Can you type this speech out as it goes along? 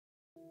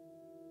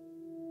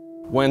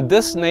When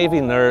this Navy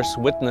nurse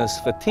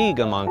witnessed fatigue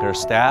among her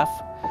staff,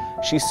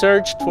 she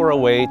searched for a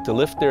way to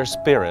lift their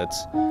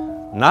spirits,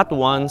 not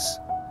once,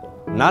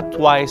 not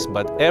twice,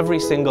 but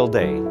every single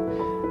day.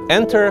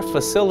 Enter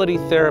facility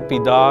therapy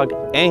dog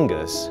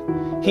Angus.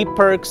 He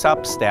perks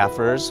up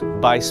staffers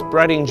by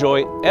spreading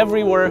joy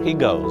everywhere he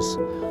goes.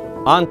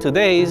 On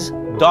today's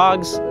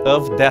Dogs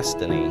of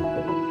Destiny.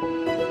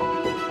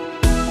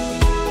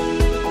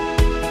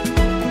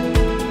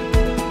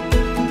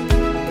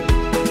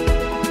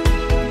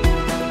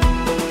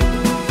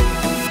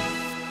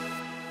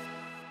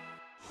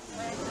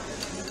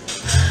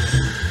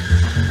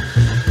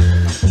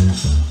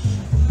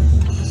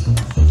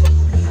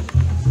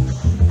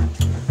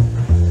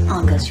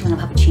 Angus, you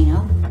want a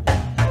cappuccino?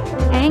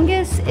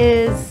 Angus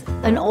is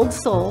an old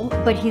soul,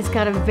 but he's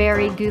got a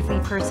very goofy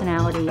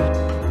personality.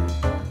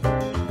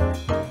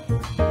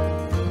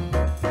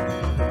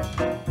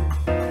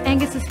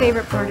 Angus's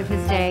favorite part of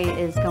his day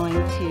is going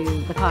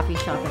to the coffee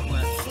shop at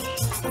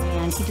work.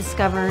 And he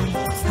discovered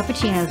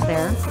cappuccinos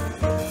there,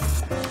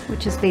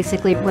 which is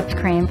basically whipped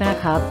cream in a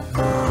cup.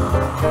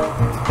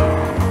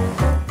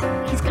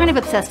 He's kind of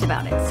obsessed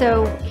about it.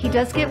 So he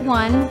does get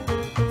one,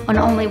 and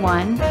only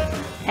one,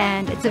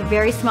 and it's a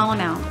very small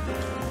amount.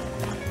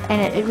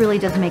 And it really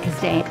does make his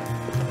day.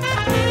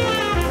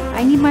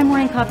 I need my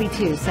morning coffee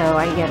too, so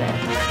I get it.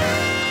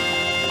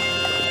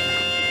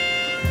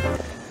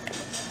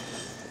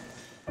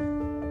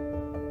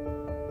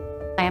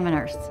 I am a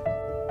nurse.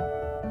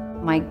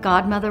 My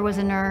godmother was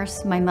a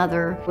nurse, my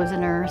mother was a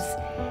nurse,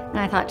 and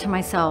I thought to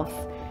myself,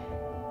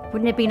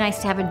 wouldn't it be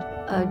nice to have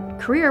a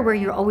career where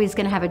you're always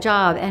going to have a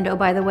job, and oh,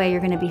 by the way, you're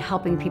going to be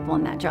helping people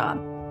in that job.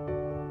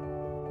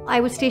 I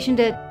was stationed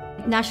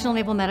at National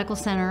Naval Medical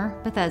Center,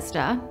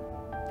 Bethesda,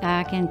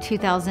 back in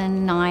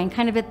 2009,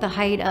 kind of at the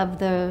height of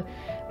the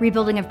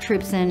rebuilding of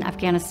troops in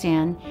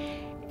Afghanistan,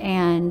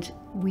 and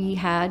we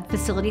had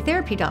facility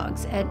therapy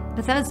dogs at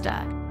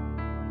Bethesda.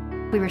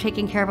 We were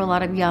taking care of a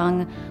lot of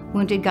young,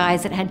 wounded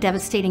guys that had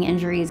devastating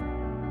injuries.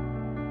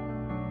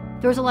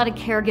 There was a lot of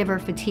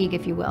caregiver fatigue,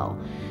 if you will.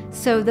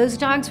 So those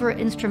dogs were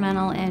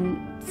instrumental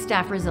in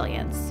staff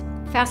resilience.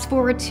 Fast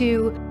forward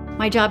to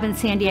my job in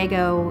San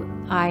Diego,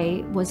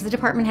 I was the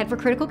department head for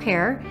critical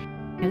care.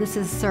 This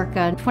is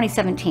circa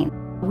 2017.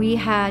 We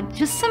had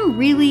just some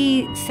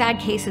really sad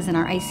cases in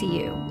our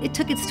ICU. It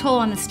took its toll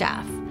on the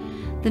staff.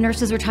 The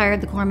nurses were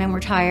tired, the corpsmen were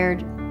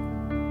tired.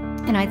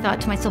 And I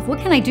thought to myself, what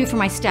can I do for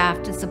my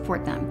staff to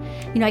support them?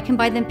 I can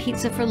buy them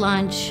pizza for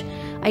lunch.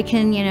 I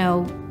can,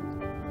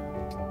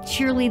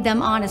 cheerlead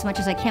them on as much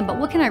as I can, but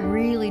what can I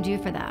really do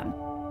for them?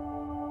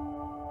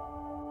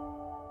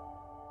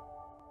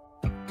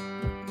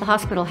 The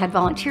hospital had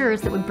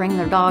volunteers that would bring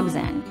their dogs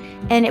in,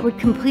 and it would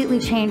completely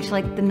change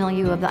the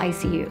milieu of the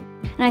ICU.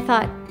 And I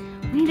thought,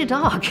 we need a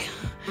dog.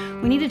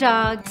 We need a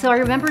dog. So I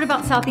remembered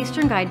about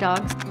Southeastern guide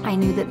dogs. I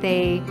knew that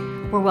they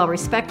were well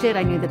respected.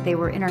 I knew that they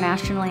were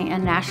internationally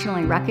and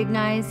nationally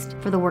recognized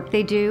for the work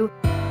they do.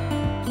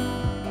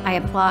 I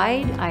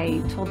applied.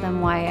 I told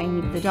them why I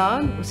needed the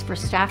dog. It was for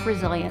staff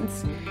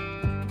resilience.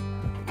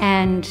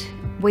 And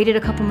waited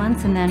a couple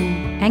months, and then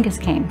Angus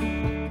came.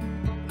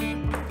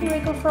 You ready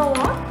to go for a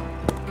walk?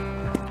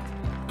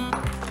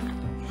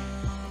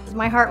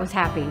 My heart was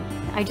happy.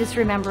 I just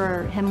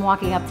remember him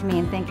walking up to me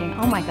and thinking,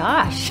 oh my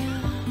gosh,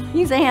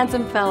 he's a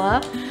handsome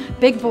fella,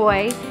 big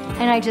boy.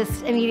 And I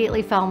just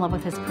immediately fell in love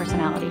with his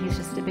personality. He's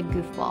just a big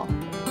goofball.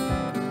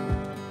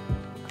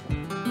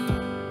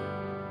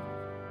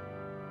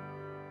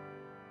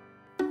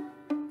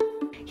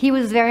 He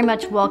was very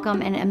much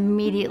welcome and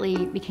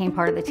immediately became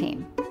part of the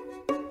team.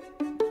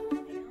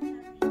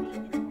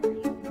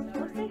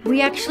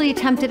 We actually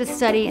attempted a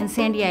study in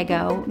San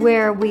Diego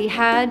where we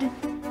had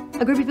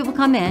a group of people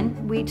come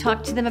in. We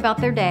talked to them about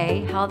their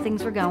day, how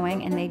things were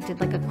going, and they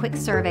did a quick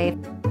survey.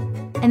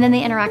 And then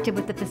they interacted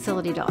with the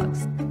facility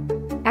dogs.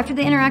 After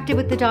they interacted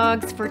with the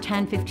dogs for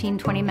 10, 15,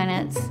 20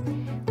 minutes,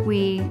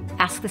 we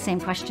asked the same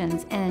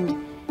questions. And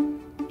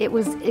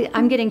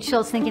I'm getting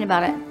chills thinking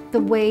about it. The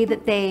way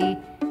that they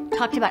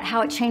talked about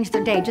how it changed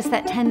their day, just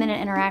that 10-minute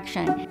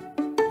interaction.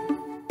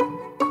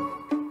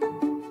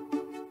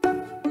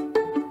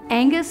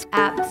 Angus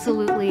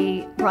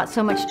absolutely brought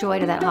so much joy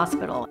to that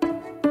hospital.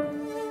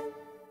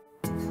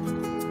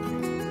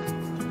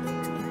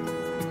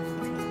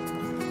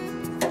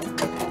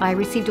 I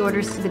received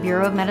orders to the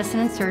Bureau of Medicine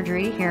and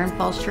Surgery here in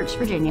Falls Church,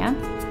 Virginia.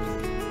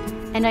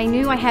 And I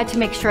knew I had to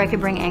make sure I could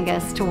bring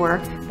Angus to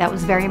work. That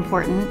was very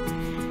important.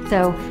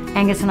 So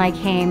Angus and I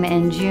came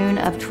in June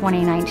of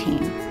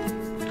 2019.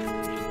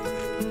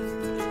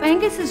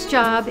 Angus's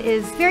job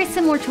is very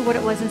similar to what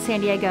it was in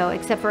San Diego,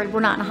 except for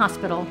we're not in a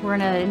hospital. We're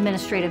in an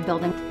administrative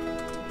building.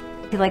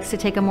 He likes to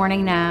take a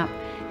morning nap.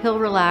 He'll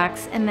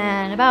relax, and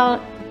then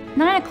about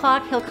 9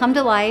 o'clock, he'll come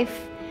to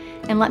life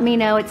and let me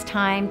know it's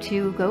time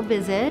to go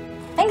visit.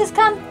 Angus,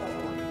 come.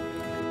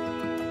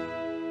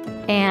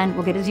 And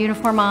we'll get his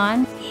uniform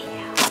on.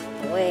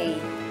 Yeah,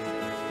 wait.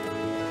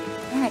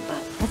 All right,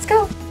 bud, let's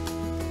go.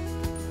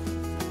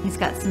 He's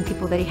got some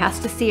people that he has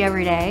to see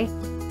every day.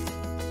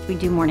 We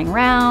do morning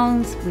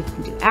rounds, we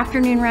can do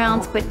afternoon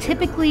rounds, but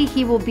typically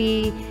he will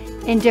be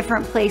in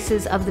different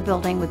places of the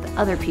building with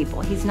other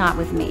people. He's not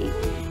with me.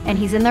 And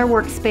he's in their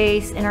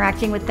workspace,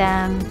 interacting with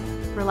them,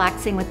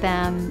 relaxing with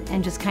them,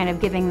 and just kind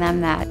of giving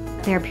them that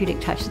therapeutic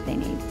touch that they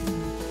need.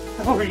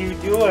 How are you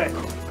doing?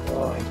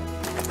 Good.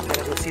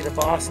 Gotta go see the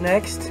boss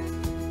next.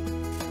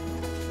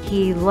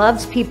 He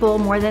loves people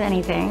more than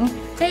anything.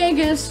 Hey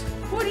Angus,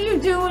 what are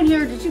you doing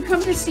here? Did you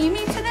come to see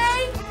me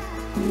today?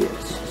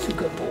 Yes, he's a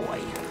good boy.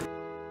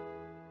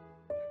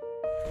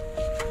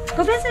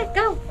 Go visit,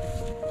 go.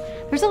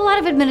 There's a lot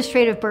of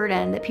administrative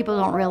burden that people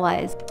don't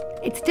realize.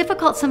 It's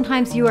difficult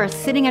sometimes. You are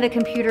sitting at a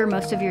computer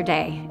most of your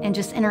day and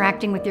just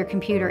interacting with your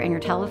computer and your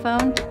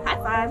telephone. High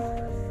five.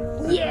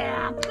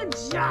 Yeah, good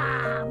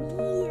job.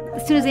 Yeah.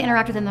 As soon as they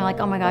interact with them, they're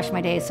like, oh my gosh,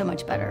 my day is so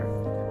much better.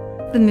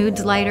 The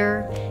mood's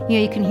lighter. You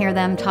know, you can hear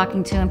them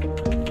talking to him.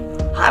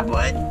 Hi,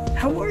 bud.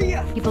 How are you?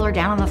 People are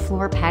down on the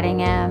floor petting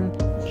him.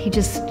 He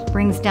just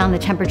brings down the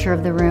temperature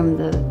of the room,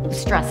 the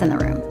stress in the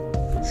room.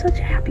 Such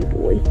a happy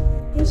boy.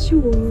 Yes, you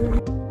are.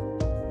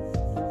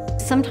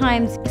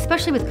 Sometimes,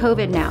 especially with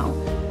COVID now,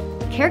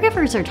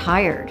 caregivers are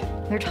tired.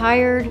 They're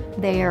tired.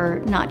 They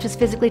are not just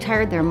physically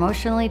tired, they're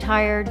emotionally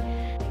tired.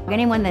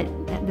 Anyone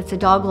that's a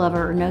dog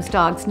lover or knows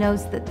dogs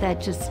knows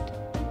that just,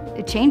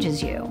 it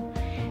changes you.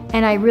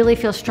 And I really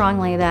feel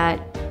strongly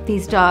that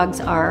these dogs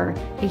are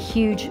a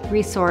huge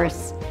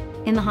resource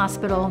in the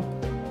hospital,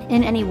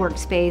 in any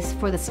workspace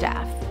for the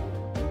staff.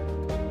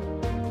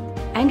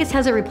 Angus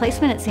has a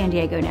replacement at San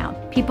Diego now.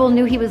 People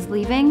knew he was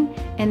leaving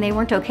and they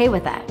weren't okay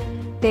with that.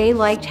 They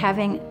liked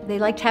having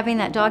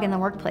that dog in the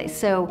workplace,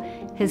 so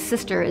his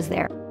sister is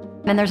there.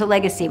 And there's a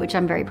legacy, which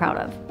I'm very proud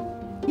of.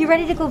 You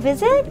ready to go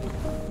visit?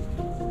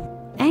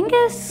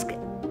 Angus,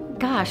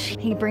 gosh,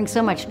 he brings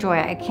so much joy.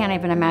 I can't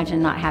even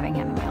imagine not having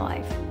him in my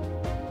life.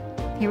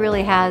 He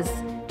really has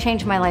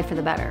changed my life for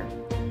the better.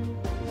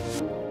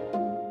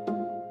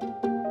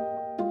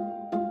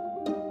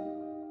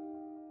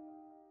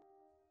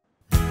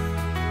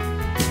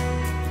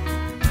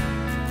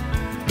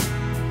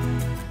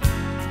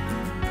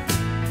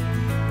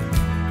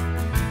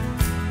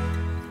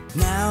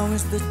 Now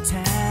is the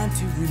time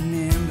to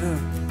remember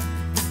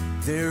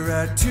there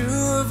are two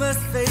of us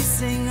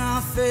facing our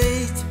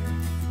fate.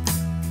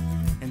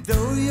 And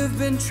though you've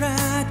been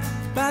tried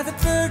by the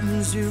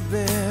burdens you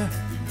bear,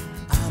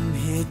 I'm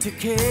here to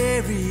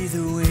carry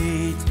the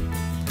weight.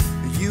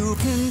 You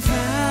can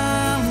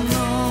count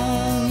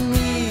on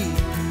me.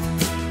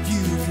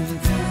 You can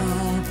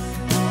count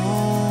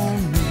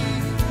on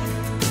me.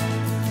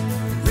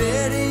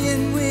 Ready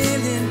and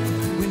willing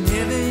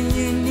whenever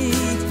you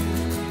need.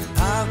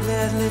 I'll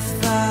gladly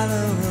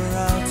follow or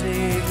I'll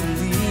take the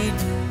lead.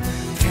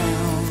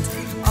 Count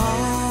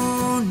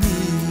on me.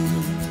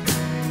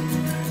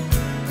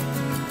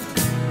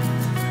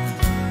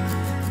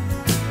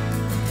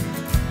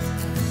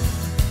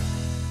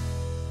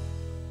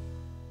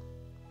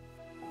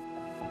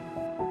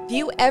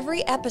 View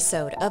every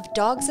episode of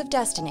Dogs of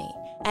Destiny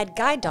at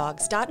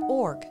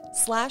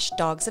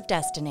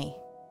guidedogs.org/dogsofdestiny.